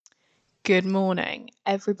Good morning,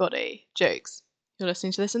 everybody. Jokes. You're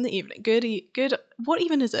listening to this in the evening. Good. What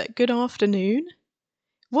even is it? Good afternoon?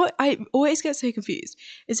 What? I always get so confused.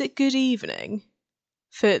 Is it good evening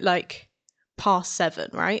for like past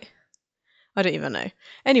 7, right? I don't even know.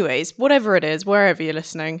 Anyways, whatever it is, wherever you're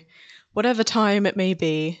listening, whatever time it may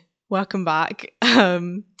be, welcome back.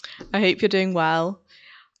 I hope you're doing well.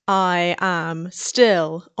 I am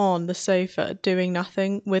still on the sofa doing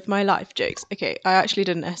nothing with my life. Jokes. Okay, I actually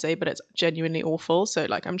did an essay, but it's genuinely awful. So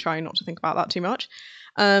like I'm trying not to think about that too much.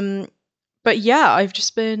 Um, but yeah, I've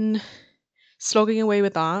just been slogging away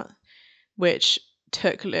with that, which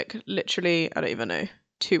took like literally, I don't even know,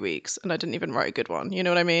 2 weeks, and I didn't even write a good one. You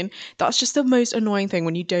know what I mean? That's just the most annoying thing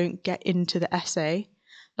when you don't get into the essay.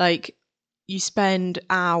 Like you spend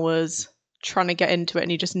hours trying to get into it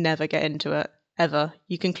and you just never get into it ever.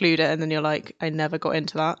 You conclude it and then you're like, I never got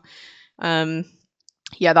into that. Um,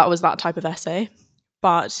 yeah, that was that type of essay.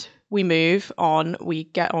 But we move on, we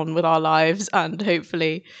get on with our lives, and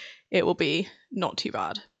hopefully it will be not too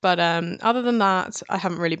bad. But other than that, I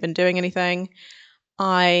haven't really been doing anything.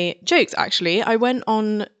 Jokes actually, I went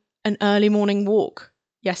on an early morning walk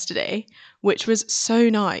yesterday, which was so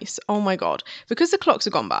nice. Oh my God. Because the clocks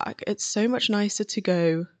have gone back, it's so much nicer to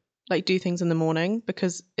go like do things in the morning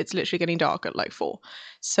because it's literally getting dark at like 4.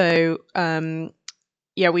 So,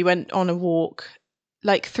 yeah, we went on a walk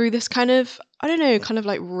like through this kind of, I don't know, kind of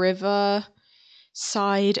like river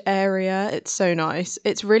side area. It's so nice.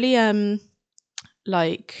 It's really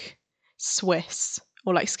like Swiss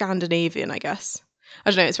or like Scandinavian, I guess.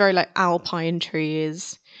 I don't know, it's very like alpine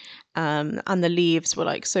trees, and the leaves were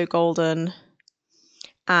like so golden,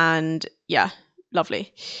 and yeah,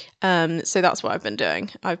 lovely. So that's what I've been doing.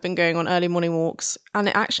 I've been going on early morning walks, and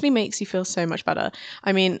it actually makes you feel so much better.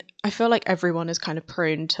 I mean, I feel like everyone is kind of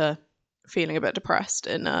prone to feeling a bit depressed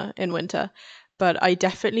in winter, but I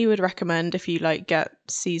definitely would recommend if you like get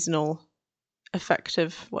seasonal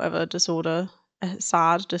affective whatever disorder, a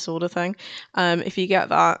sad disorder thing. If you get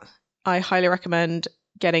that, I highly recommend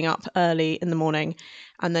getting up early in the morning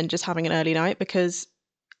and then just having an early night because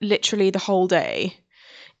literally the whole day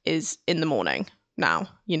is in the morning now.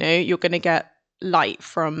 You know, you're going to get light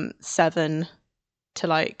from 7 to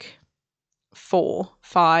like 4,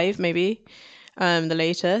 5 maybe, the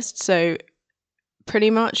latest. So pretty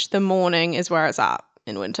much the morning is where it's at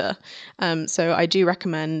in winter. So I do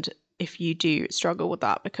recommend if you do struggle with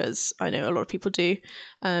that, because I know a lot of people do,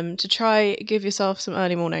 to try give yourself some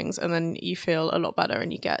early mornings and then you feel a lot better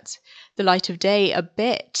and you get the light of day a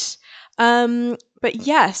bit. But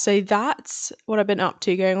yeah, so that's what I've been up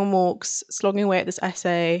to, going on walks, slogging away at this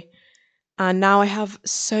essay. And now I have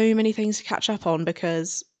so many things to catch up on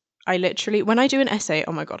because I literally, when I do an essay,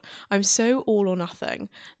 oh my God, I'm so all or nothing.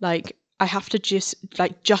 Like, I have to just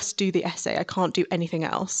do the essay. I can't do anything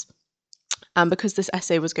else. And because this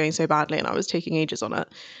essay was going so badly and I was taking ages on it,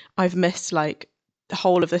 I've missed like the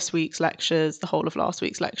whole of this week's lectures, the whole of last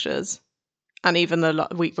week's lectures, and even the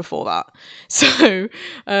week before that. So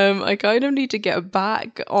I kind of need to get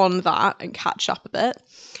back on that and catch up a bit.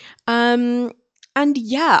 Um, and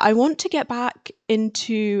yeah, I want to get back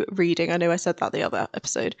into reading. I know I said that the other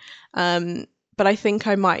episode, but I think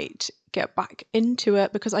I might get back into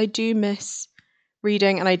it because I do miss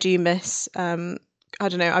reading and I do miss, I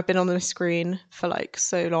don't know, I've been on the screen for like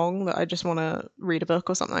so long that I just want to read a book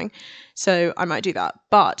or something. So I might do that.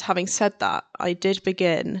 But having said that, I did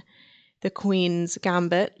begin The Queen's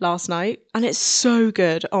Gambit last night and it's so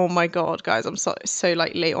good. Oh my God, guys, I'm so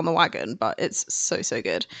like late on the wagon, but it's so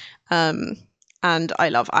good. And I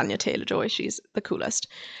love Anya Taylor-Joy. She's the coolest.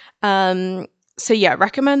 So yeah,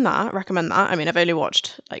 recommend that. I mean, I've only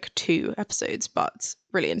watched like 2 episodes, but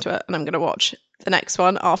really into it, and I'm going to watch the next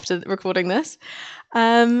one after recording this.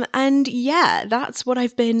 And yeah, that's what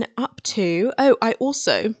I've been up to. Oh, I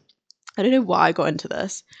don't know why I got into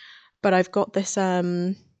this, but I've got this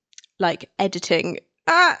like editing.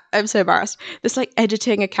 I'm so embarrassed. This like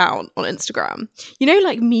editing account on Instagram. You know,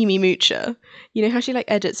 like Mimi Moocher. You know how she like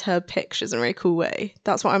edits her pictures in a really cool way.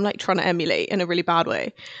 That's what I'm like trying to emulate in a really bad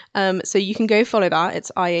way. So you can go follow that.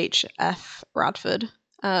 It's IHF Radford.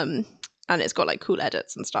 And it's got like cool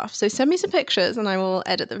edits and stuff. So send me some pictures and I will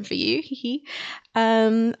edit them for you.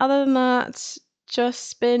 Other than that,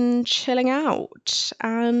 just been chilling out.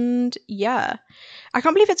 And yeah, I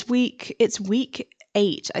can't believe it's week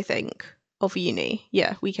 8, I think, of uni.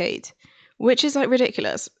 Yeah, week 8, which is like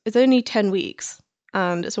ridiculous. It's only 10 weeks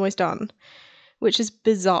and it's almost done, which is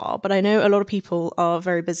bizarre. But I know a lot of people are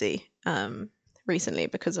very busy recently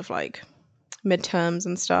because of like midterms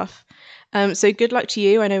and stuff. So good luck to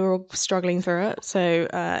you. I know we're all struggling through it. So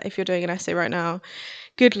if you're doing an essay right now,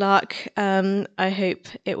 good luck. I hope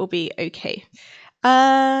it will be okay.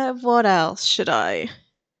 What else should I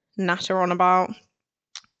natter on about?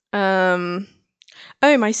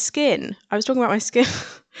 Oh, my skin. I was talking about my skin.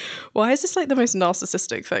 Why is this like the most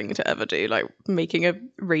narcissistic thing to ever do? Like making a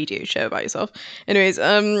radio show about yourself. Anyways,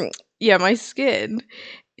 yeah, my skin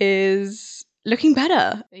is looking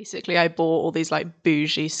better. Basically, I bought all these like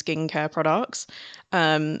bougie skincare products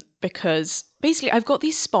because basically I've got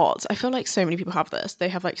these spots. I feel like so many people have this. They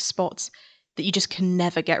have like spots that you just can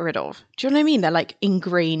never get rid of. Do you know what I mean? They're like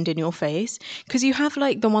ingrained in your face because you have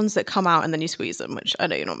like the ones that come out and then you squeeze them, which I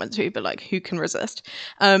know you're not meant to, but like who can resist?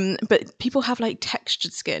 But people have like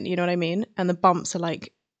textured skin, you know what I mean? And the bumps are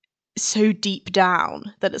like so deep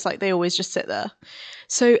down that it's like they always just sit there.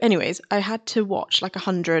 So, anyways, I had to watch like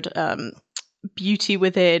 100 Beauty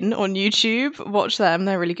Within on YouTube. Watch them;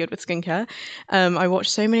 they're really good with skincare. I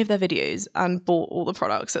watched so many of their videos and bought all the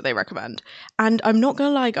products that they recommend. And I'm not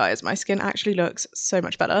gonna lie, guys, my skin actually looks so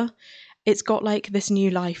much better. It's got like this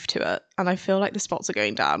new life to it, and I feel like the spots are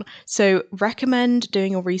going down. So recommend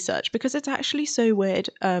doing your research because it's actually so weird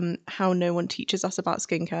how no one teaches us about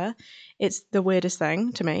skincare. It's the weirdest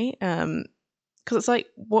thing to me. Because it's like,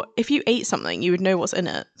 what if you ate something, you would know what's in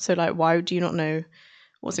it. So like, why do you not know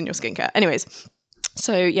what's in your skincare? Anyways,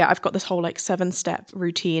 so yeah, I've got this whole like 7-step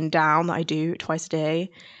routine down that I do twice a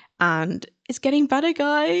day, and it's getting better,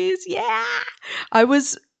 guys. Yeah, I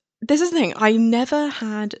was. This is the thing. I never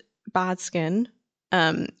had bad skin,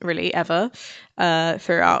 really ever,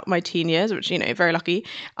 throughout my teen years, which very lucky.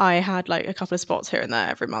 I had like a couple of spots here and there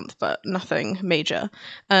every month, but nothing major.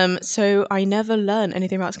 So I never learned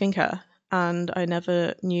anything about skincare, and I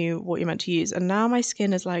never knew what you meant to use. And now my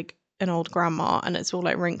skin is like an old grandma, and it's all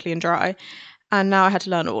like wrinkly and dry. And now I had to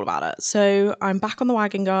learn all about it. So I'm back on the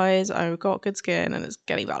wagon, guys. I've got good skin, and it's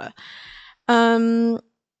getting better.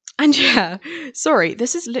 And yeah, sorry,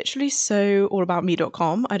 this is literally so all about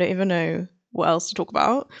me.com. I don't even know what else to talk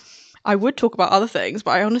about. I would talk about other things,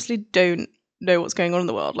 but I honestly don't know what's going on in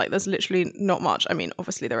the world. Like there's literally not much. I mean,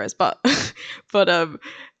 obviously there is, but but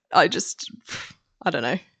I just I don't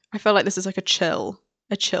know. I feel like this is like a chill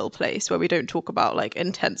place where we don't talk about like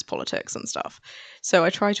intense politics and stuff. So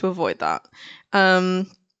I try to avoid that.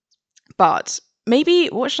 But maybe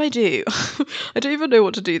what should I do? I don't even know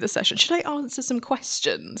what to do this session. Should I answer some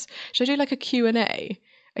questions? Should I do like a Q&A?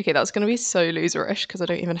 Okay, that's going to be so loserish because I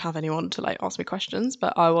don't even have anyone to like ask me questions,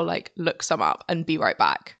 but I will like look some up and be right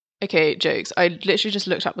back. Okay, jokes. I literally just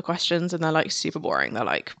looked up the questions and they're like super boring. They're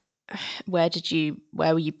like, where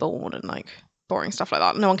were you born? And like boring stuff like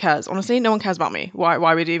that. No one cares. Honestly, no one cares about me. Why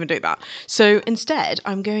would you even do that? So instead,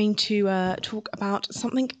 I'm going to talk about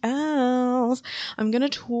something else. I'm going to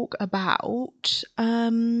talk about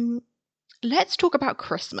let's talk about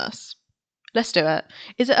Christmas. Let's do it.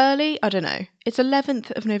 Is it early? I don't know. It's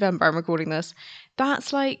 11th of November. I'm recording this.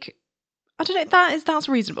 That's like, I don't know. That's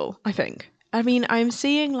reasonable, I think. I mean, I'm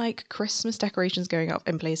seeing like Christmas decorations going up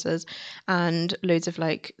in places, and loads of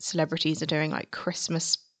like celebrities are doing like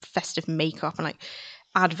Christmas festive makeup and like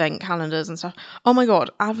advent calendars and stuff. Oh my god,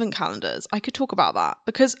 advent calendars. I could talk about that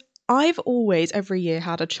because I've always every year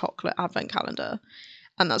had a chocolate advent calendar,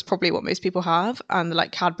 and that's probably what most people have, and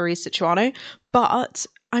like Cadbury's Situano. But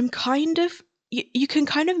I'm kind of you can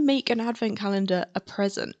kind of make an advent calendar a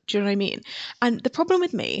present. Do you know what I mean? And the problem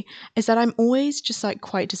with me is that I'm always just like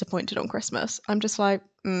quite disappointed on Christmas. I'm just like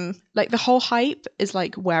the whole hype is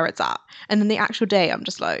like where it's at, and then the actual day I'm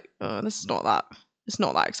just like, oh, this is not that. It's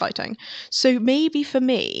not that exciting. So maybe for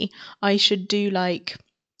me, I should do like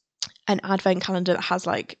an advent calendar that has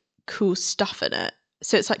like cool stuff in it.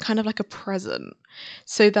 So it's like kind of like a present,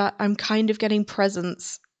 so that I'm kind of getting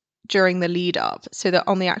presents during the lead up, so that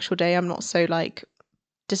on the actual day I'm not so like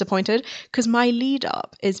disappointed, because my lead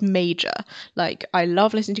up is major. Like I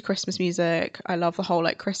love listening to Christmas music, I love the whole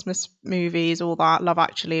like Christmas movies, all that, Love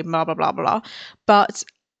Actually, blah blah blah blah. But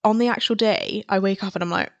on the actual day I wake up and I'm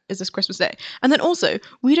like, is this Christmas Day? And then also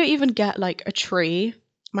we don't even get like a tree.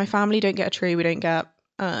 My family don't get a tree. We don't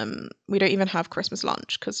even have Christmas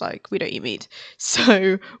lunch because like we don't eat meat.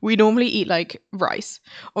 So we normally eat like rice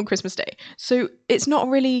on Christmas Day. So it's not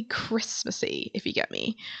really Christmassy, if you get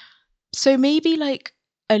me. So maybe like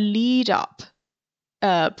a lead up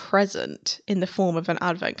present in the form of an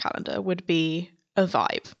advent calendar would be a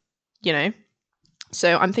vibe, you know?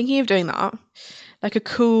 So I'm thinking of doing that. Like a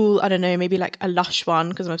cool, I don't know, maybe like a Lush one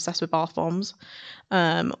because I'm obsessed with bath bombs,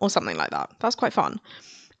 or something like that. That's quite fun.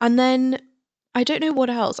 And then I don't know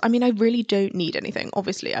what else. I mean, I really don't need anything,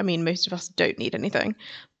 obviously. I mean, most of us don't need anything.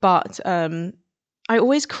 But I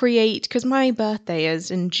always create, because my birthday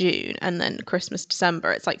is in June and then Christmas,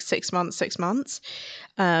 December. It's like 6 months, 6 months.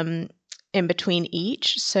 in between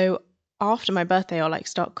each. So after my birthday, I'll like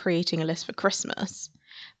start creating a list for Christmas.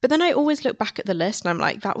 But then I always look back at the list and I'm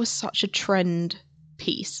like, that was such a trend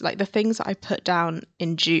piece. Like the things that I put down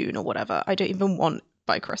in June or whatever, I don't even want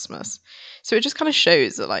by Christmas. So it just kind of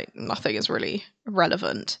shows that like nothing is really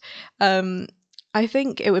relevant. I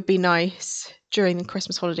think it would be nice during the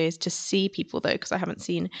Christmas holidays to see people though, because I haven't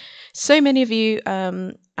seen so many of you,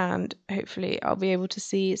 and hopefully I'll be able to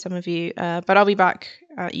see some of you. But I'll be back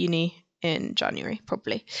at uni in January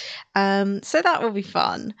probably, so that will be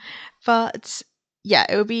fun. But yeah,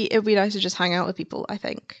 it would be nice to just hang out with people, I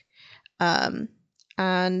think.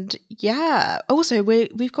 And yeah, also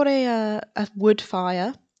we've got a wood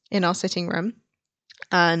fire in our sitting room,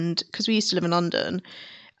 and because we used to live in London,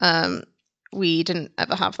 we didn't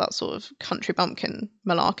ever have that sort of country bumpkin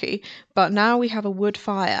malarkey, but now we have a wood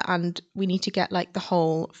fire and we need to get like the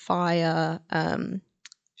whole fire.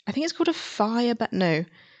 I think it's called a fire, but no,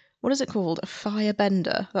 what is it called? A fire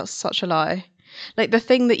bender. That's such a lie. Like the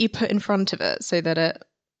thing that you put in front of it so that it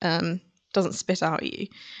doesn't spit out at you.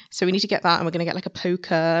 So we need to get that, and we're going to get like a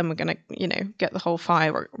poker, and we're going to, get the whole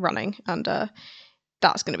fire running, and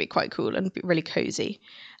that's going to be quite cool and be really cozy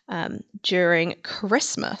during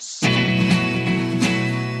Christmas.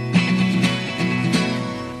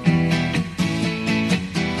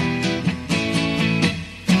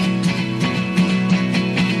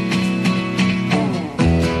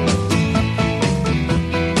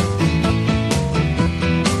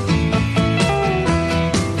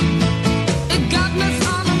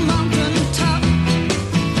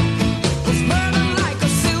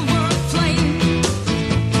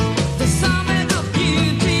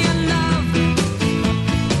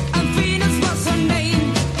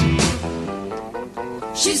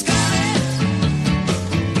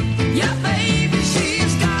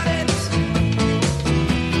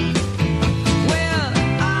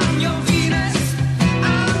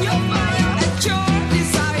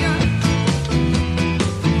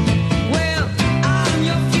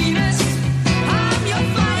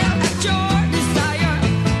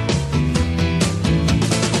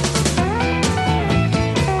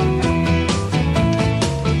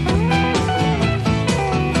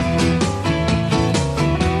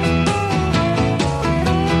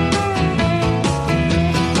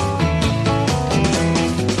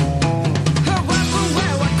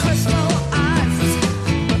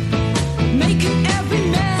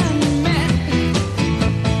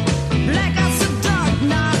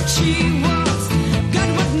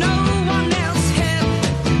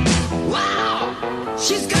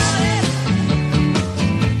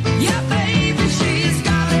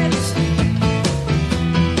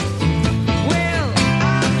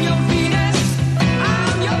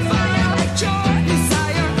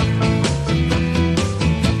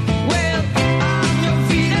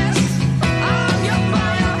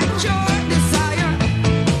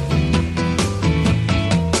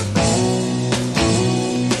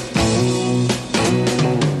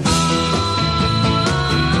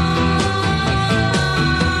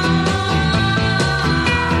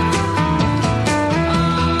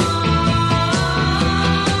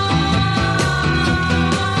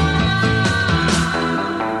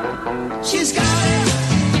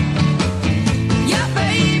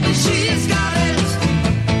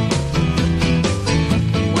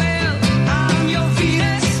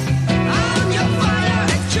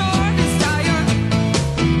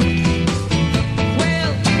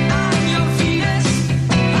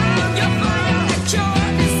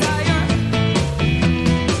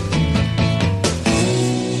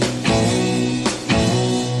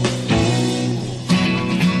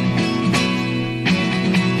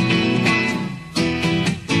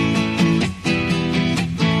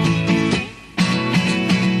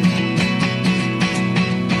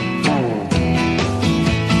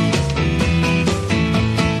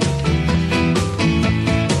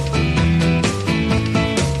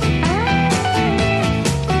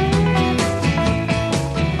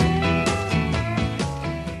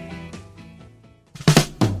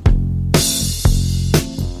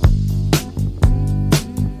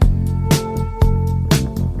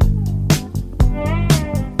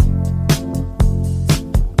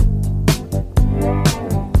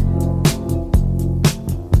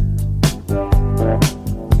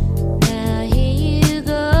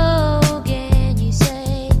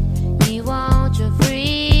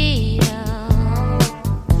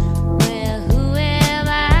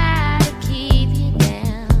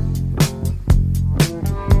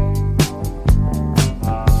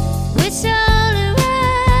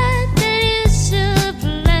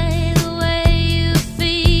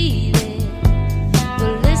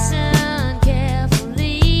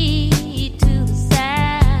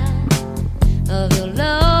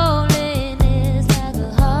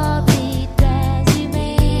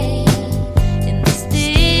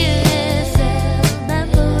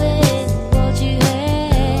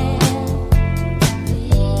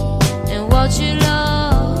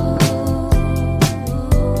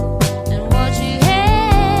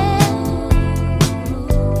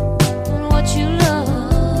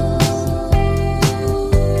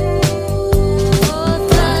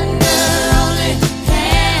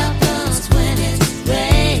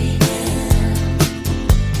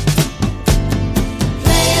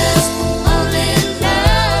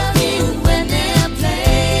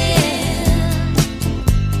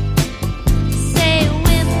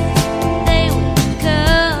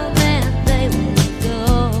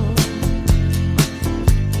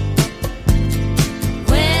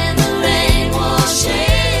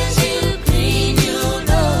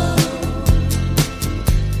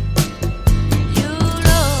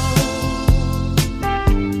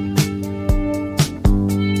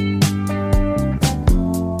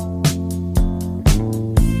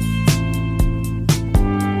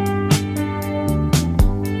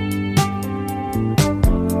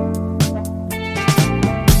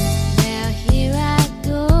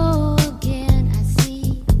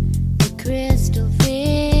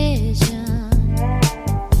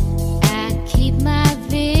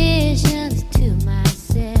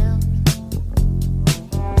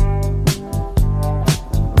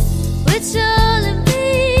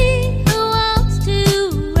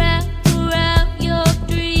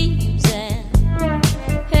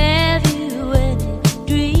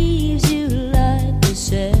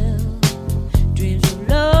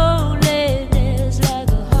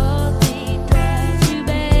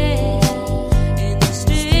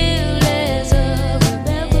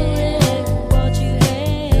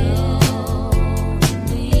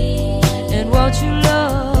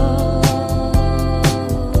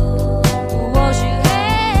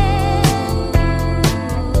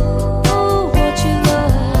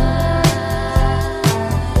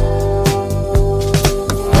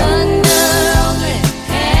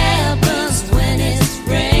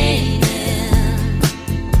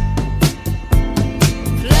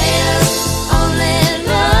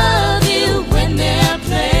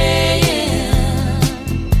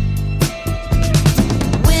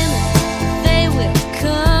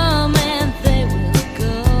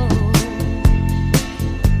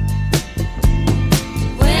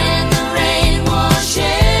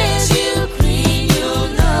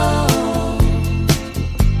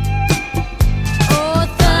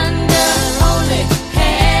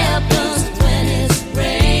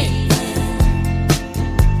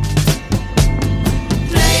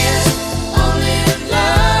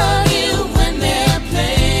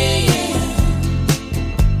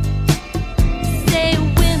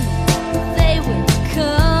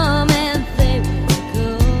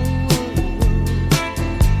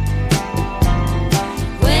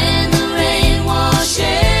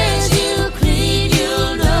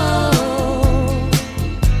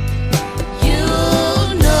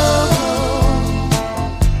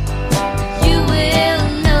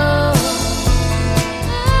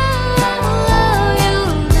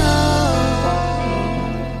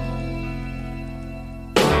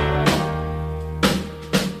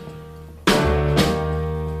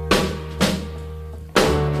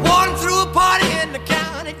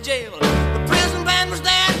 jail. The prison band was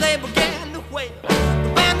there, they began to wail.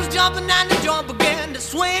 The band was jumping and the joint began to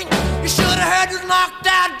swing. You should have heard this knocked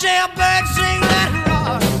out jailbird sing. Let it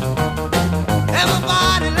rock,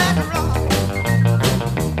 everybody let it rock.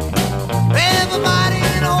 Everybody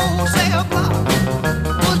in the whole cell block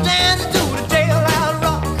was dancing to the jailhouse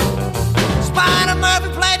rock. Spider Murphy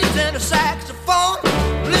played his tenor saxophone.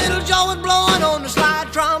 Little Joe was blowing on the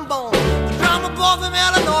slide trombone. The drummer boy from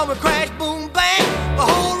Illinois would crash, boom, bang. The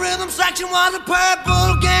whole rhythm section was a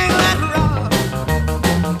Purple Gang. Let's rock,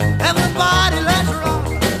 everybody, let's rock.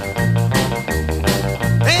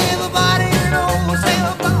 Everybody in the whole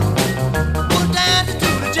cell block was dancing to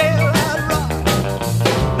the jailhouse rock.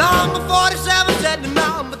 Number 47 said to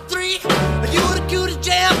number 3, "You the cutest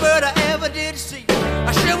jailbird I ever did see.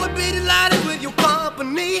 I sure would be delighted with your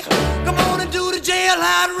company. Come on and do the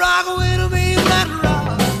jailhouse rock with me. Let's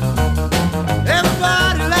rock,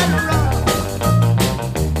 everybody, let's rock.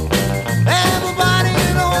 Everybody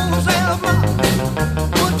in the whole cell block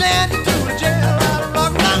was dancing to the jailhouse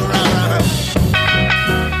rock, rock, rock, rock."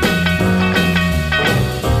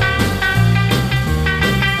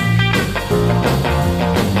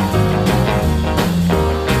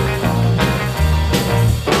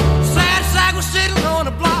 Sad sack was sitting on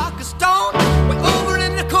a block of stone, way over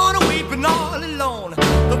in the corner weeping all alone.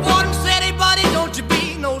 The warden said, "Hey buddy, don't you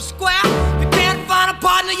be no square. If you can't find a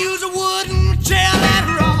partner, use a wooden chair." Let's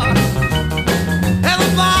rock,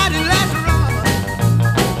 everybody, let's rock.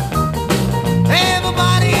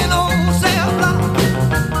 Everybody in the whole cell block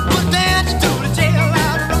was dancing to the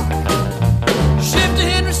jailhouse rock. Shifter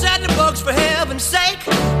Henry said to Bugs, "For heaven's sake,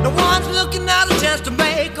 no one's looking out a chance to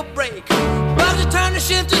make a break." Bugsy turned to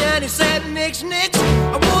Shifter and he said, "Nix, nix,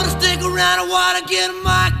 I wanna stick around, I wanna get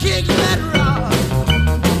my kicks." Let's rock,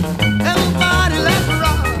 everybody, let's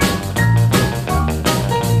rock.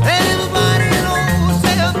 Everybody in the whole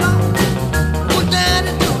cell block was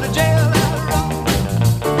dancing to the jailhouse rock.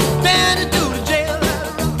 Dancing to the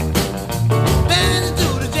jailhouse rock. Dancing to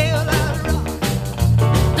the jailhouse rock.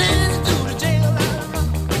 Dancing to the jailhouse rock.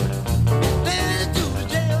 Dancing to the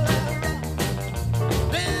jailhouse rock.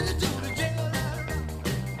 Dancing to the jailhouse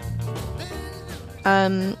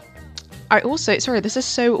rock. I also, sorry, this is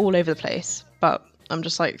so all over the place, but I'm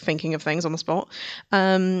just like thinking of things on the spot.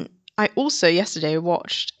 I also yesterday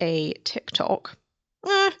watched a TikTok.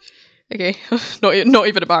 Okay, not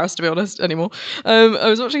even embarrassed to be honest anymore. I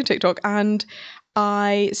was watching a TikTok and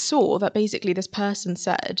I saw that basically this person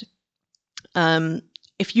said,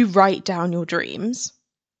 if you write down your dreams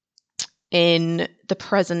in the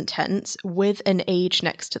present tense with an age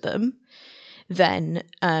next to them, then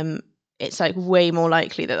it's like way more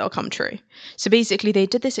likely that they'll come true. So basically they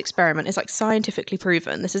did this experiment. It's like scientifically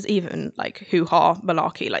proven. This is even like hoo-ha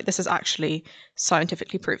malarkey. Like this is actually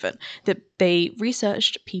scientifically proven that they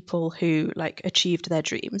researched people who like achieved their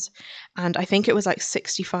dreams. And I think it was like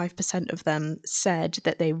 65% of them said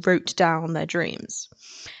that they wrote down their dreams.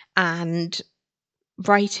 And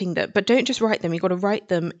writing them, but don't just write them, you've got to write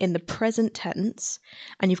them in the present tense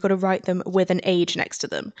and you've got to write them with an age next to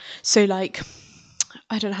them. So like,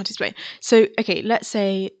 I don't know how to explain. So, okay, let's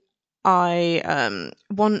say I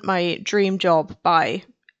want my dream job by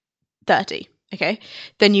 30, okay?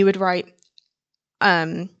 Then you would write,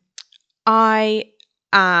 I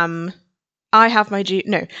have my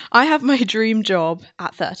dream job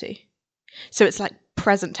at 30. So it's like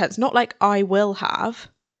present tense, not like I will have.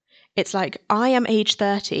 It's like I am age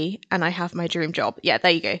 30 and I have my dream job. Yeah,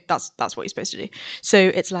 there you go. That's what you're supposed to do. So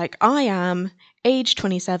it's like I am age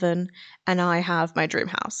 27 and I have my dream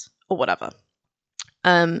house or whatever.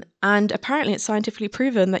 And apparently it's scientifically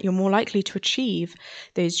proven that you're more likely to achieve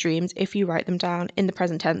those dreams if you write them down in the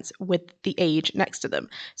present tense with the age next to them.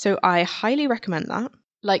 So I highly recommend that.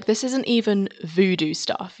 Like, this isn't even voodoo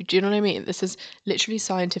stuff. Do you know what I mean? This is literally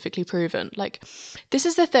scientifically proven. Like, this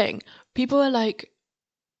is the thing. People are like,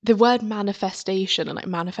 the word manifestation and like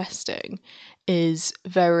manifesting is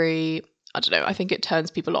very, I don't know, I think it turns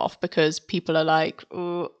people off because people are like,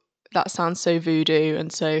 oh, that sounds so voodoo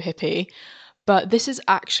and so hippie. But this is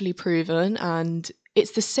actually proven and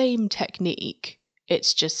it's the same technique.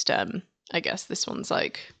 It's just, I guess this one's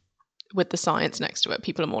like with the science next to it,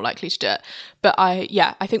 people are more likely to do it. But I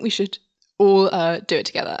think we should all do it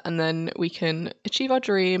together and then we can achieve our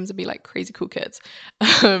dreams and be like crazy cool kids.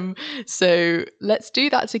 So let's do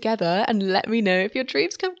that together and let me know if your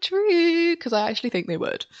dreams come true, because I actually think they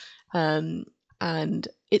would. And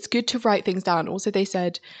it's good to write things down. Also, they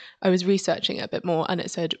said, I was researching it a bit more and it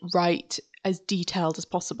said write as detailed as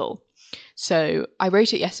possible. So I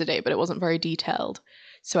wrote it yesterday, but it wasn't very detailed.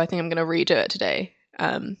 So I think I'm going to redo it today.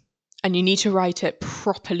 And you need to write it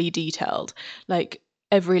properly detailed. Like,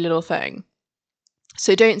 every little thing.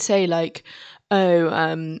 So don't say like,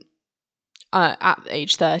 oh, at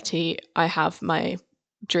age 30, I have my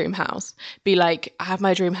dream house. Be like, I have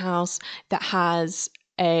my dream house that has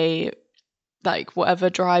a, like, whatever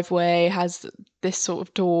driveway, has this sort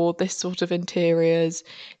of door, this sort of interiors,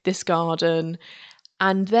 this garden,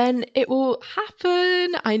 and then it will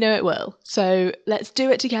happen. I know it will. So let's do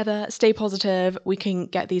it together. Stay positive. We can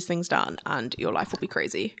get these things done, and your life will be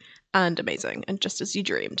crazy and amazing and just as you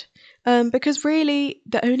dreamed. Because really,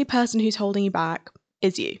 the only person who's holding you back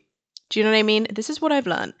is you. Do you know what I mean? This is what I've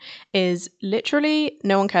learned, is literally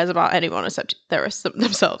no one cares about anyone except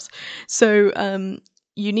themselves. So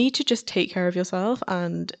you need to just take care of yourself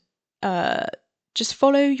and just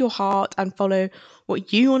follow your heart and follow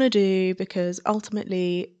what you want to do, because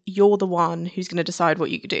ultimately you're the one who's going to decide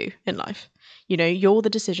what you do in life. You know, you're the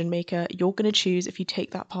decision maker. You're going to choose if you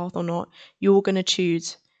take that path or not. You're going to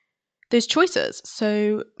choose those choices.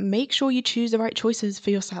 So make sure you choose the right choices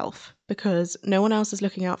for yourself, because no one else is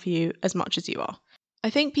looking out for you as much as you are. I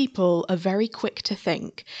think people are very quick to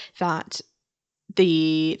think that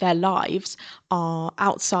their lives are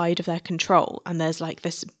outside of their control, and there's like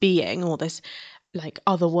this being or this like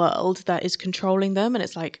other world that is controlling them, and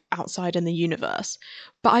it's like outside in the universe.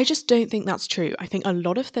 But I just don't think that's true. I think a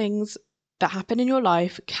lot of things that happen in your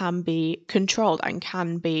life can be controlled and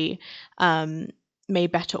can be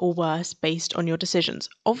made better or worse based on your decisions.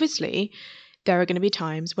 Obviously, there are going to be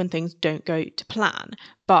times when things don't go to plan.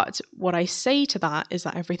 But what I say to that is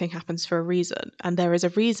that everything happens for a reason. And there is a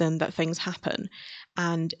reason that things happen.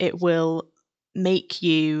 And it will make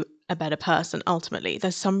you a better person ultimately.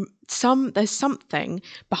 There's something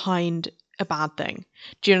behind a bad thing.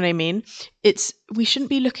 Do you know what I mean? We shouldn't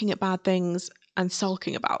be looking at bad things and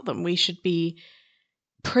sulking about them. We should be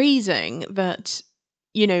praising that,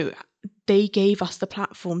 you know, they gave us the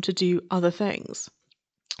platform to do other things.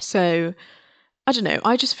 So I don't know,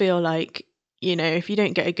 I just feel like, you know, if you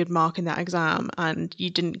don't get a good mark in that exam and you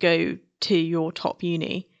didn't go to your top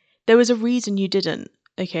uni, there was a reason you didn't,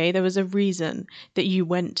 okay? There was a reason that you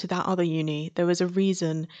went to that other uni. There was a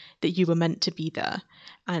reason that you were meant to be there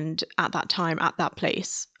and at that time, at that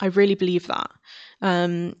place. I really believe that.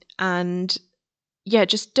 And yeah,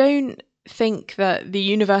 just don't think that the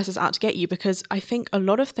universe is out to get you, because I think a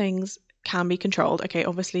lot of things can be controlled. Okay,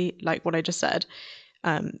 obviously, like what I just said,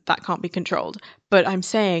 that can't be controlled. But I'm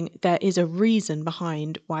saying there is a reason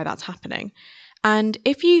behind why that's happening. And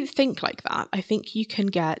if you think like that, I think you can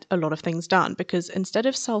get a lot of things done, because instead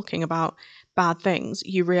of sulking about bad things,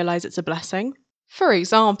 you realize it's a blessing. For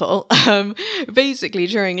example, basically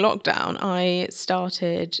during lockdown, I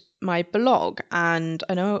started my blog, and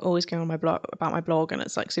I know I always go on my blog about my blog and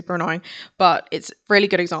it's like super annoying, but it's a really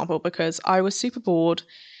good example because I was super bored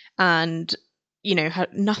and, you know,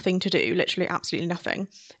 had nothing to do, literally absolutely nothing.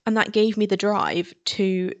 And that gave me the drive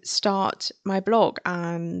to start my blog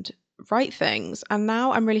and write things. And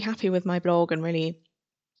now I'm really happy with my blog, and really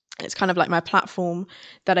it's kind of like my platform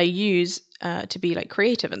that I use to be like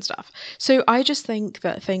creative and stuff. So I just think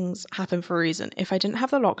that things happen for a reason. If I didn't have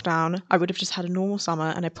the lockdown, I would have just had a normal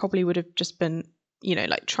summer, and I probably would have just been, you know,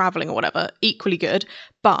 like traveling or whatever, equally good,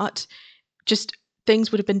 but just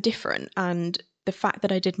things would have been different. And the fact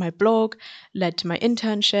that I did my blog led to my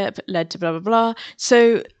internship, led to blah, blah, blah.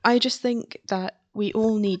 So I just think that we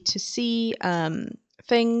all need to see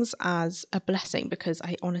things as a blessing, because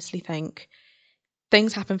I honestly think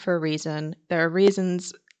things happen for a reason. There are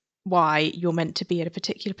reasons why you're meant to be at a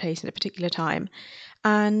particular place at a particular time.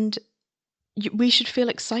 And we should feel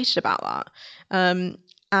excited about that.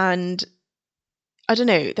 And I don't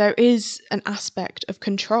know, there is an aspect of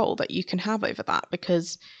control that you can have over that,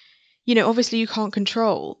 because, you know, obviously you can't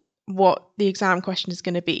control what the exam question is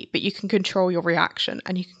going to be, but you can control your reaction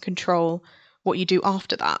and you can control what you do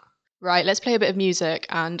after that. Right, let's play a bit of music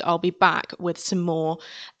and I'll be back with some more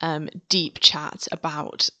deep chat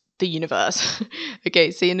about the universe.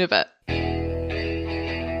 Okay, see you in a bit.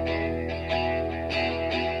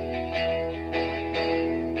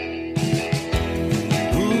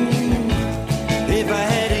 If I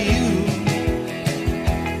had you,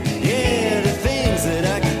 yeah, the things that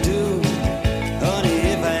I could do, honey,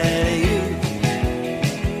 if I had you,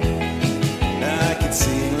 I could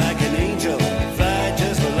sing like an angel, fly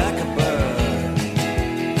just like a bird,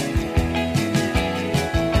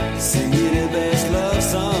 singing the best love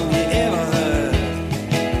song you ever heard.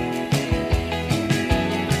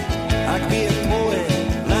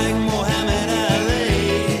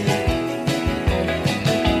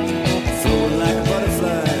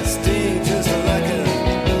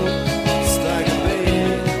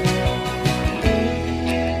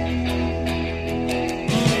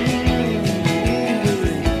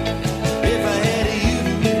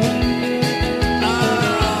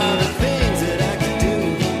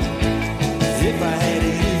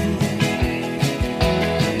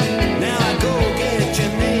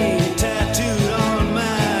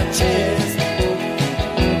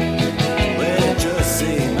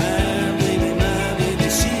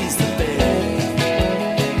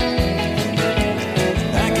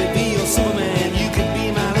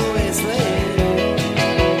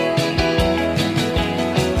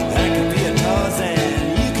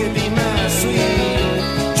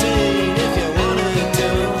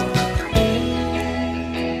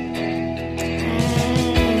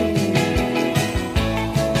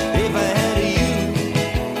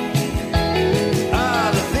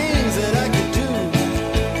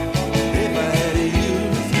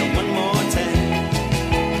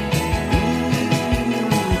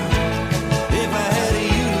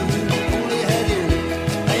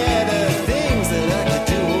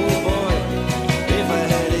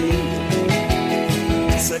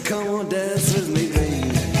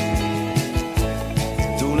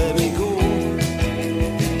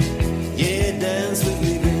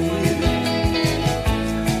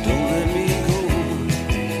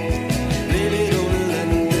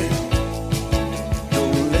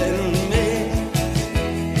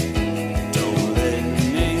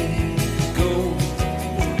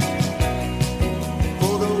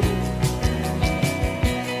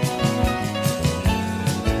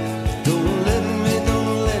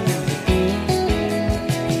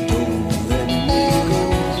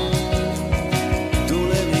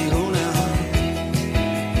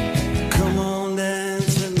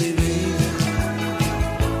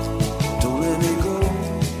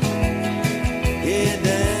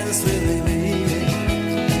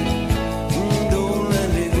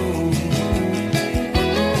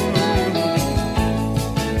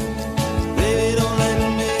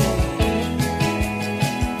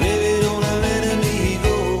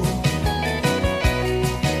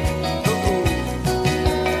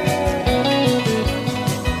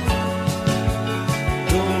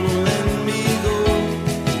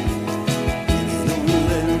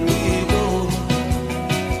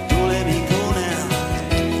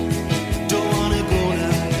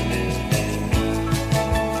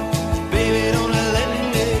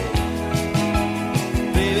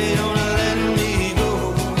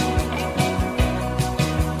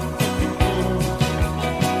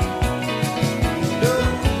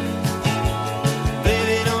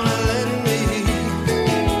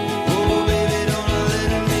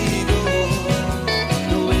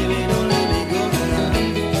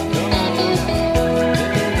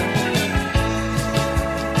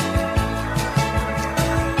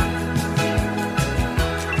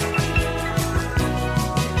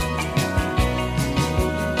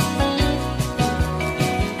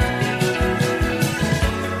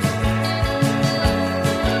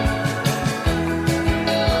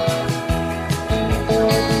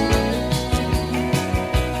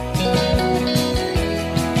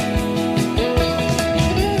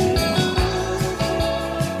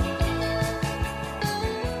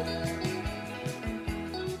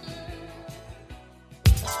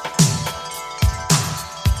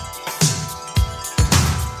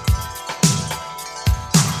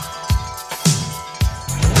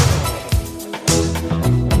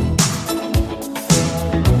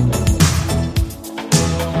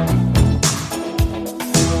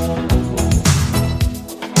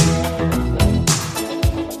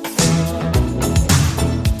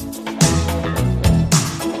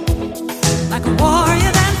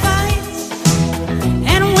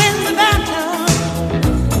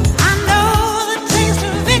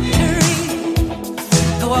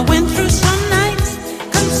 went through some nights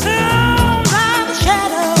consumed by the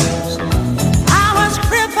shadows. I was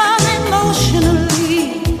crippled emotionally.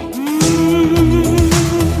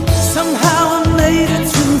 Somehow I made it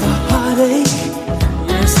through the heartache.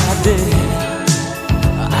 Yes, I did.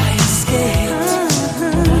 I escaped.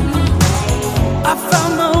 I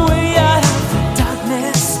found my way out of the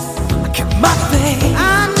darkness. I kept my faith. I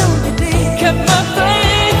know you did. Kept my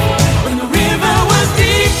faith. When the river was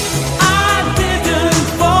deep, I didn't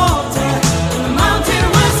falter. When the mountain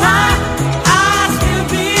was high, I still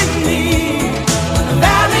believed. When the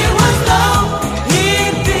valley was low,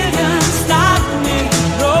 it didn't stop me.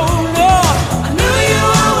 No, no. I knew you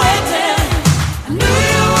were waiting. I knew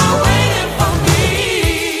you were waiting for me.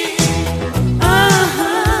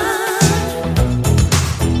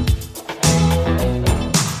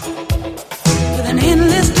 With an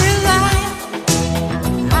endless desire,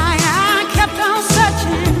 I kept on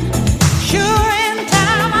searching. Sure, in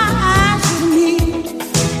time my eyes would meet.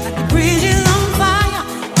 Like the bridge is on fire,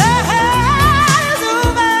 the hell is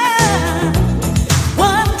over.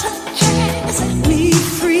 One touch and set me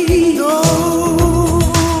free. No,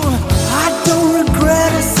 I don't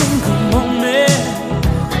regret a single moment.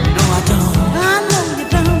 No, I don't. I know you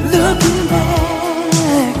don't. Looking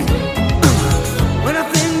back, when I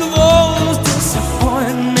think of all those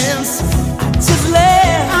disappointments, I just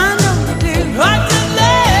laugh. I know you do. I just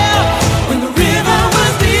laugh. When the river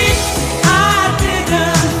was deep, I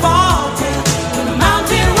didn't falter. When the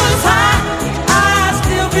mountain was high, I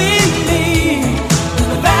still believed. When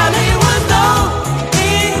the valley was low,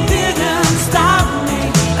 it didn't stop me.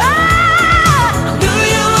 I knew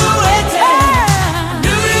you were waiting.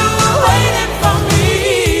 Knew you were waiting for me.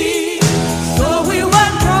 So we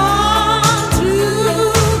were drawn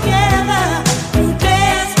together through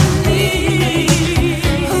destiny.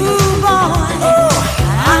 Ooh, boy,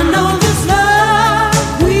 I know this love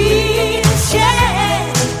we share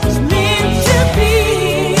is meant to be.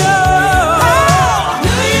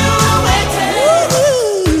 Knew you were waiting.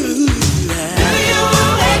 Knew you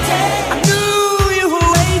were waiting. I knew you were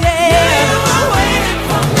waiting. You were waiting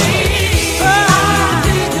for me. I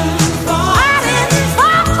didn't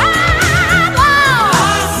falter.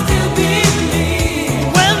 I still believe.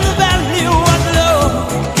 When the valley was low,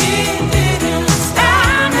 it didn't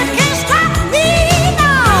stop. It can't stop me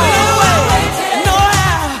now. Knew you were waiting. No,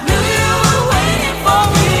 I knew you were waiting for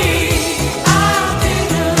me. I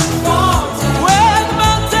didn't falter. When the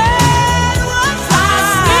mountain was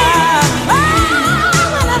high,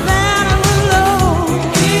 when the valley was low,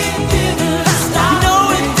 it didn't stop. No,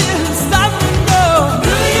 it didn't stop me. No,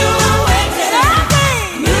 knew you were waiting.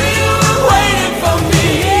 Knew you were waiting for me.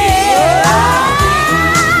 I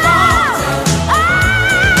didn't falter.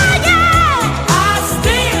 I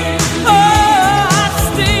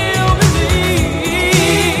still believe.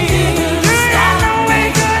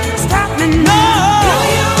 Couldn't stop me. No, knew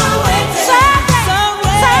you were waiting.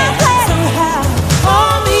 Somewhere, somehow, for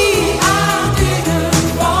me. I didn't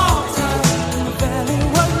falter. The valley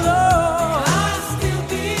was low. I still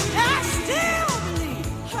believe. I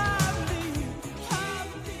believe.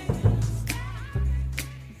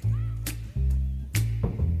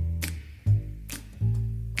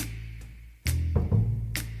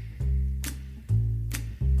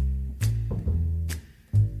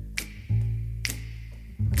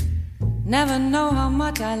 Never know how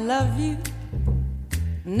much I love you.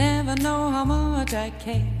 Never know how much I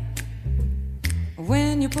care.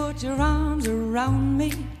 When you put your arms around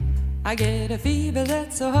me, I get a fever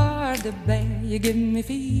that's so hard to bear. You give me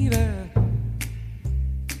fever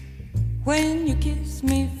when you kiss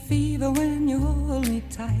me, fever when you hold me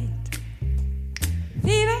tight.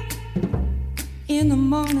 Fever in the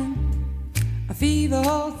morning, a fever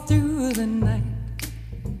all through the night.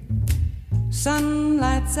 Sun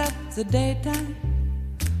lights up the daytime,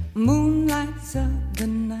 moon lights up the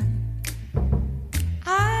night.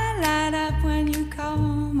 I light up when you call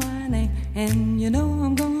my name, and you know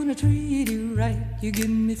I'm gonna treat you right. You give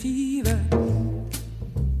me fever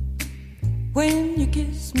when you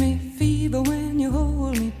kiss me, fever when you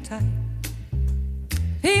hold me tight.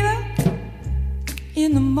 Fever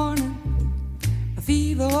in the morning, a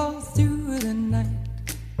fever all through the night.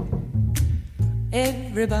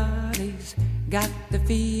 Everybody's got the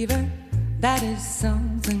fever, that is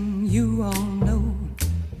something you all know.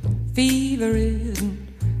 Fever isn't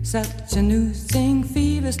such a new thing,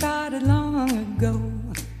 fever started long ago.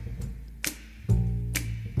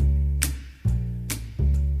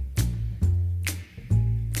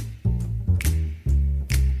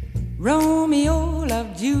 Romeo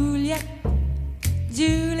loved Juliet,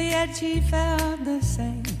 Juliet, she felt the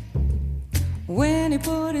same. When he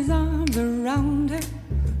put his arms around her,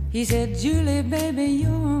 He said, Julie, baby, you're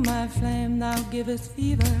my flame, thou givest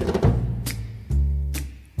fever.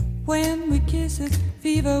 When we kiss it,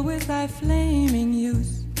 fever with thy flaming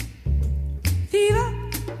youth. Fever,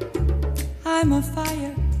 I'm a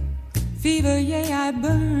fire. Fever, yea, I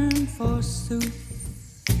burn forsooth.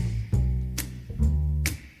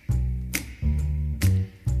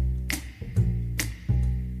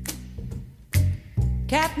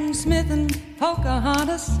 Captain Smith and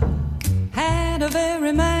Pocahontas had a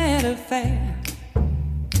very mad affair.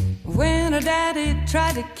 When her daddy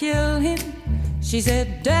tried to kill him, she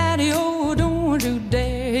said, Daddy, oh, don't you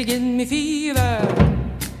dare give me fever.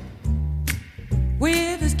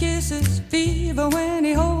 With his kisses, fever when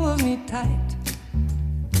he holds me tight.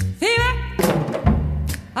 Fever,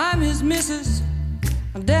 I'm his missus.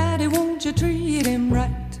 Daddy, won't you treat him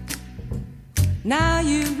right? Now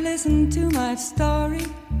you've listened to my story.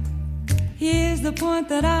 Here's the point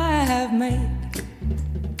that I have made.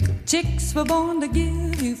 Chicks were born to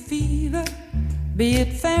give you fever, be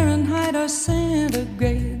it Fahrenheit or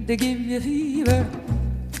centigrade, to give you fever.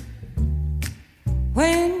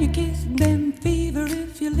 When you kiss them, fever,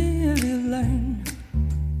 if you live, you learn.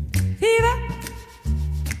 Fever,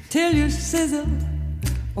 till you sizzle.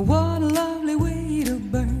 What a lovely way to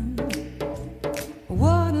burn.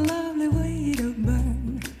 What a lovely way to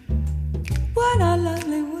burn. What a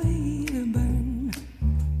lovely way to burn.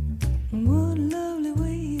 What a lovely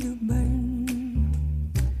way to burn.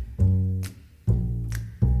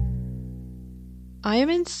 I am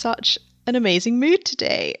in such an amazing mood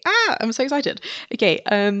today. I'm so excited. Okay,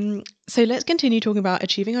 so let's continue talking about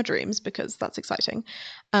achieving our dreams because that's exciting.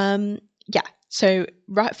 So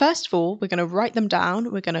first of all, we're going to write them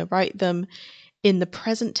down. We're going to write them in the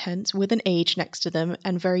present tense with an age next to them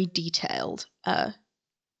and very detailed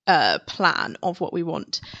plan of what we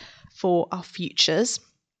want for our futures.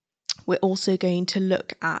 We're also going to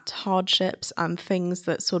look at hardships and things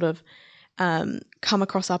that sort of come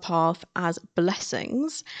across our path as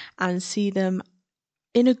blessings and see them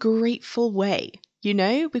in a grateful way. You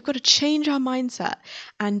know, we've got to change our mindset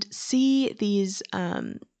and see these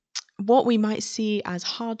what we might see as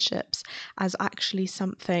hardships as actually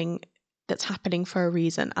something that's happening for a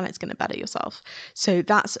reason, and it's going to better yourself. So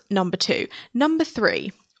that's number 2. Number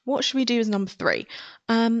 3, what should we do as number 3?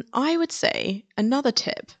 I would say another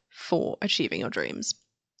tip for achieving your dreams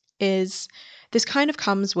is, this kind of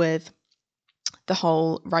comes with the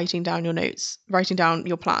whole writing down your notes, writing down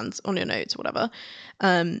your plans on your notes, whatever,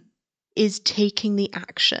 is taking the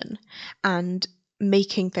action and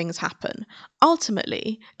making things happen.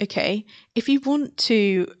 Ultimately, okay, if you want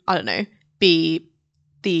to, I don't know, be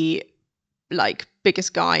the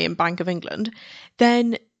biggest guy in Bank of England,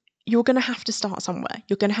 then you're going to have to start somewhere.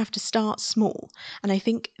 You're going to have to start small. And I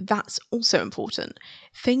think that's also important.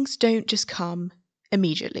 Things don't just come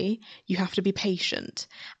immediately. You have to be patient.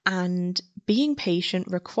 And being patient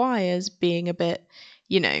requires being a bit,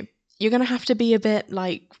 you're going to have to be a bit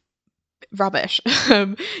rubbish.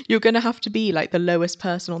 You're going to have to be like the lowest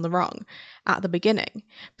person on the rung at the beginning,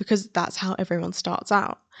 because that's how everyone starts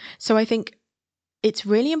out. So I think it's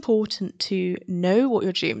really important to know what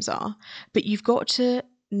your dreams are, but you've got to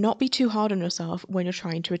not be too hard on yourself when you're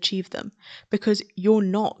trying to achieve them, because you're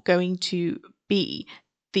not going to be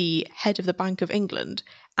the head of the Bank of England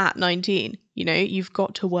at 19. You've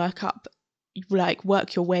got to work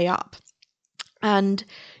your way up. And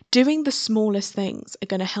doing the smallest things are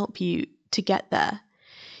going to help you to get there.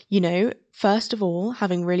 First of all,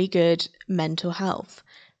 having really good mental health.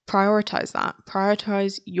 Prioritize that.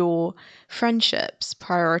 Prioritize your friendships.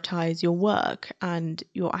 Prioritize your work and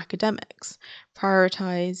your academics.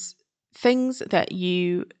 Prioritize things that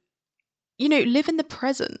you live in the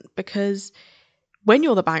present, because when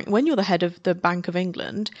you're the head of the Bank of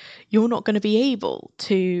England, you're not going to be able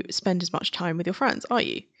to spend as much time with your friends, are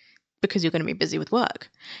you? Because you're going to be busy with work.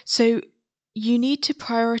 So you need to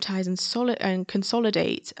prioritize and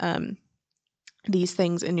consolidate these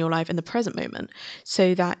things in your life in the present moment,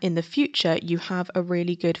 so that in the future you have a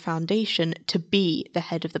really good foundation to be the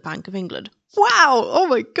head of the Bank of England. Wow! Oh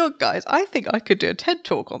my god, guys, I think I could do a TED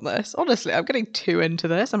talk on this. Honestly, I'm getting too into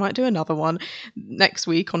this. I might do another one next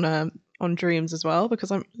week on dreams as well, because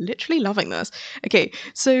I'm literally loving this. Okay,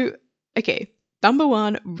 number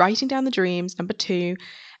 1, writing down the dreams. Number 2,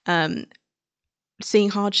 seeing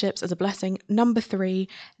hardships as a blessing. Number 3,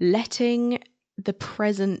 letting the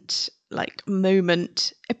present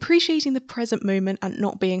moment, appreciating the present moment and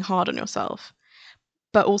not being hard on yourself,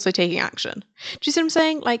 but also taking action. Do you see what I'm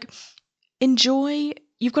saying? Enjoy.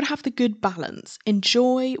 You've got to have the good balance.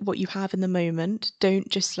 Enjoy what you have in the moment. Don't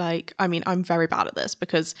just I'm very bad at this,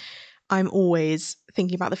 because I'm always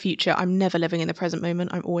thinking about the future. I'm never living in the present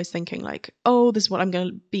moment. I'm always thinking like, oh, this is what I'm going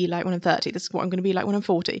to be like when I'm 30. This is what I'm going to be like when I'm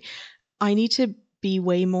 40. I need to be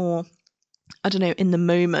way more, I don't know, in the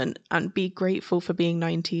moment and be grateful for being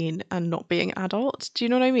 19 and not being an adult. Do you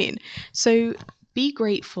know what I mean? So be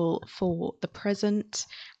grateful for the present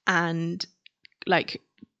and like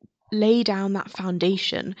lay down that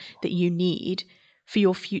foundation that you need for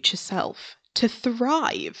your future self to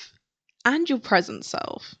thrive and your present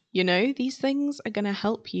self. You know, these things are going to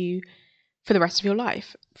help you for the rest of your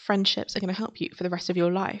life. Friendships are going to help you for the rest of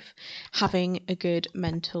your life. Having a good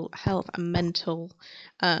mental health and mental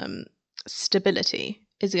stability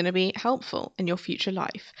is going to be helpful in your future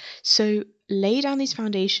life. So lay down these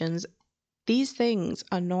foundations. These things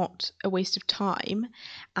are not a waste of time,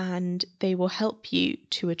 and they will help you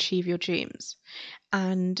to achieve your dreams.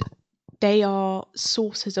 And they are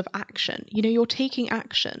sources of action. You know, you're taking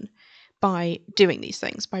action by doing these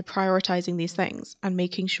things, by prioritizing these things and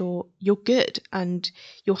making sure you're good and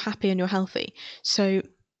you're happy and you're healthy. So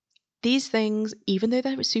these things, even though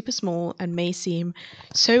they're super small and may seem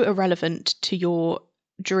so irrelevant to your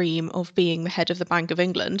dream of being the head of the Bank of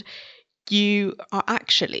England, you are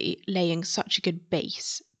actually laying such a good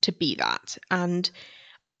base to be that. And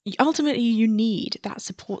ultimately, you need that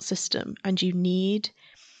support system, and you need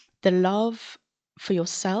the love for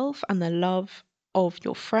yourself and the love of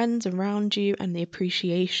your friends around you and the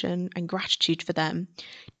appreciation and gratitude for them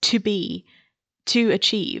to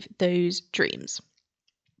achieve those dreams.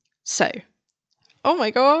 So, oh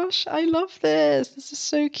my gosh, I love this. This is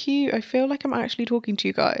so cute. I feel like I'm actually talking to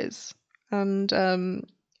you guys. And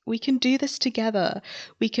we can do this together.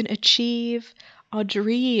 We can achieve our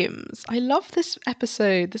dreams. I love this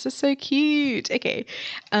episode. This is so cute. Okay.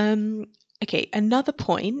 Okay, another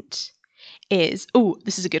point is, oh,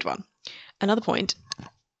 this is a good one. Another point,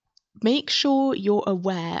 make sure you're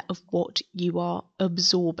aware of what you are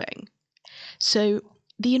absorbing. So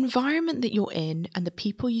the environment that you're in and the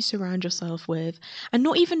people you surround yourself with, and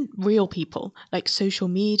not even real people, like social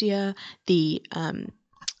media, the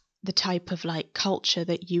type of like culture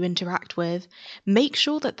that you interact with, make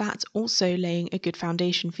sure that that's also laying a good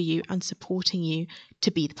foundation for you and supporting you to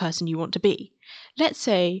be the person you want to be. Let's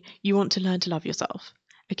say you want to learn to love yourself,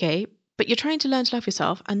 okay? But you're trying to learn to love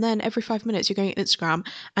yourself, and then every 5 minutes you're going on Instagram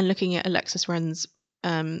and looking at Alexis Ren's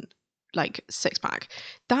like six pack.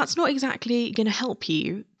 That's not exactly going to help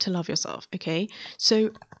you to love yourself, okay?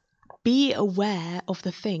 So be aware of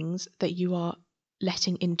the things that you are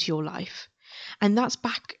letting into your life. And that's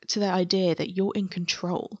back to the idea that you're in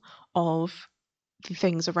control of the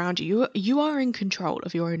things around you. You are in control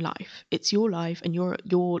of your own life. It's your life and you're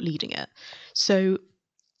leading it. So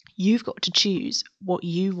you've got to choose what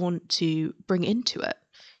you want to bring into it.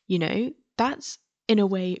 You know, that's in a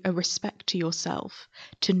way a respect to yourself.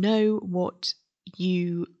 To know what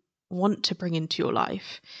you want to bring into your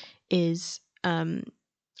life is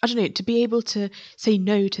I don't know, to be able to say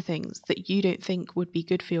no to things that you don't think would be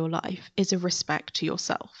good for your life is a respect to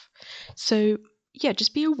yourself. So, yeah,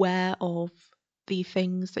 just be aware of the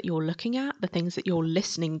things that you're looking at, the things that you're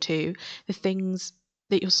listening to, the things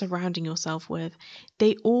that you're surrounding yourself with.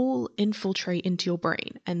 They all infiltrate into your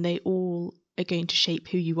brain and they all are going to shape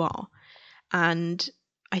who you are. And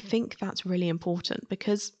I think that's really important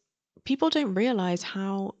because people don't realize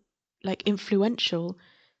how like influential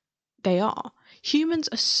they are. Humans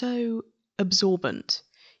are so absorbent.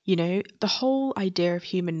 You know, the whole idea of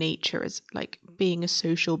human nature is like being a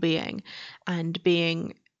social being and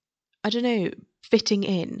being, I don't know, fitting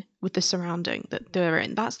in with the surrounding that they're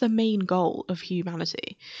in. That's the main goal of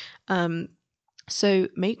humanity. So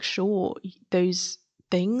make sure those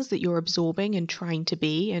things that you're absorbing and trying to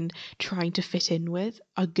be and trying to fit in with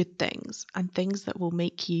are good things and things that will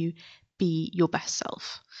make you be your best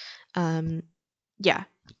self. Yeah,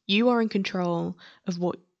 you are in control of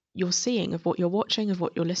what you're seeing, of what you're watching, of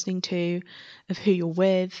what you're listening to, of who you're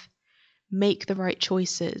with. Make the right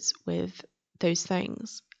choices with those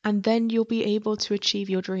things, and then you'll be able to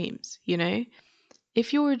achieve your dreams. You know,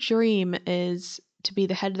 if your dream is to be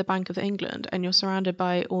the head of the Bank of England and you're surrounded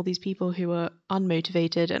by all these people who are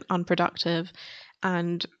unmotivated and unproductive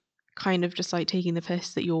and kind of just like taking the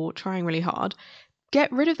piss that you're trying really hard,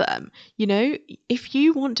 get rid of them. You know, if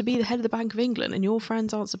you want to be the head of the Bank of England and your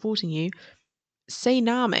friends aren't supporting you, say,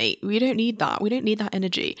 nah, mate, we don't need that. We don't need that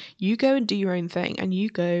energy. You go and do your own thing and you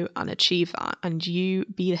go and achieve that and you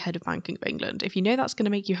be the head of Bank of England. If you know that's going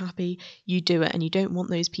to make you happy, you do it, and you don't want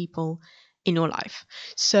those people in your life.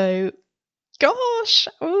 So, gosh,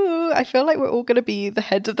 I feel like we're all going to be the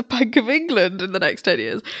head of the Bank of England in the next 10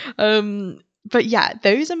 years. But yeah,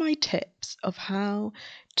 those are my tips of how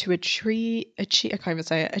to achieve I can't even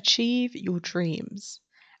say it, achieve your dreams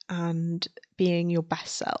and being your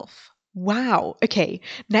best self. Wow. Okay.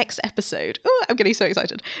 Next episode. Oh, I'm getting so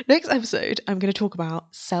excited. Next episode, I'm going to talk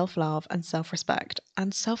about self-love and self-respect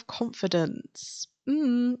and self-confidence.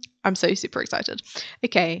 I'm so super excited.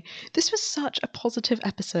 Okay, this was such a positive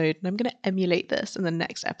episode, and I'm going to emulate this in the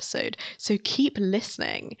next episode. So keep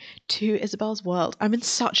listening to Isabel's World. I'm in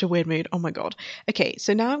such a weird mood. Oh my God. Okay,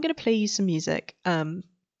 so now I'm going to play you some music. And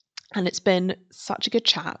it's been such a good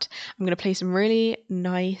chat. I'm going to play some really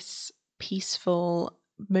nice, peaceful,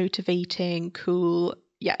 motivating, cool.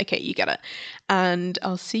 Yeah, okay, you get it. And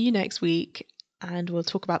I'll see you next week and we'll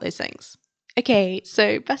talk about those things. Okay,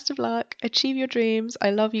 so best of luck. Achieve your dreams.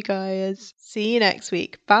 I love you guys. See you next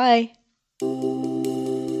week. Bye.